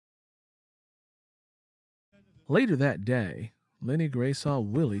Later that day, Lenny Gray saw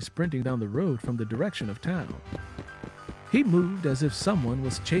Willie sprinting down the road from the direction of town. He moved as if someone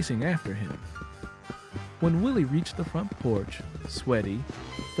was chasing after him. When Willie reached the front porch, sweaty,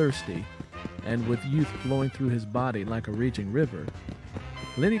 thirsty, and with youth flowing through his body like a raging river,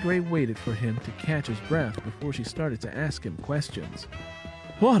 Lenny Gray waited for him to catch his breath before she started to ask him questions.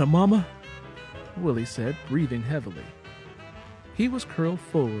 "Water, Mama," Willie said, breathing heavily. He was curled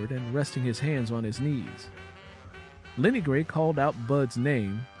forward and resting his hands on his knees. Lenny Gray called out Bud's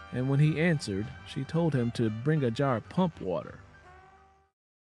name, and when he answered, she told him to bring a jar of pump water.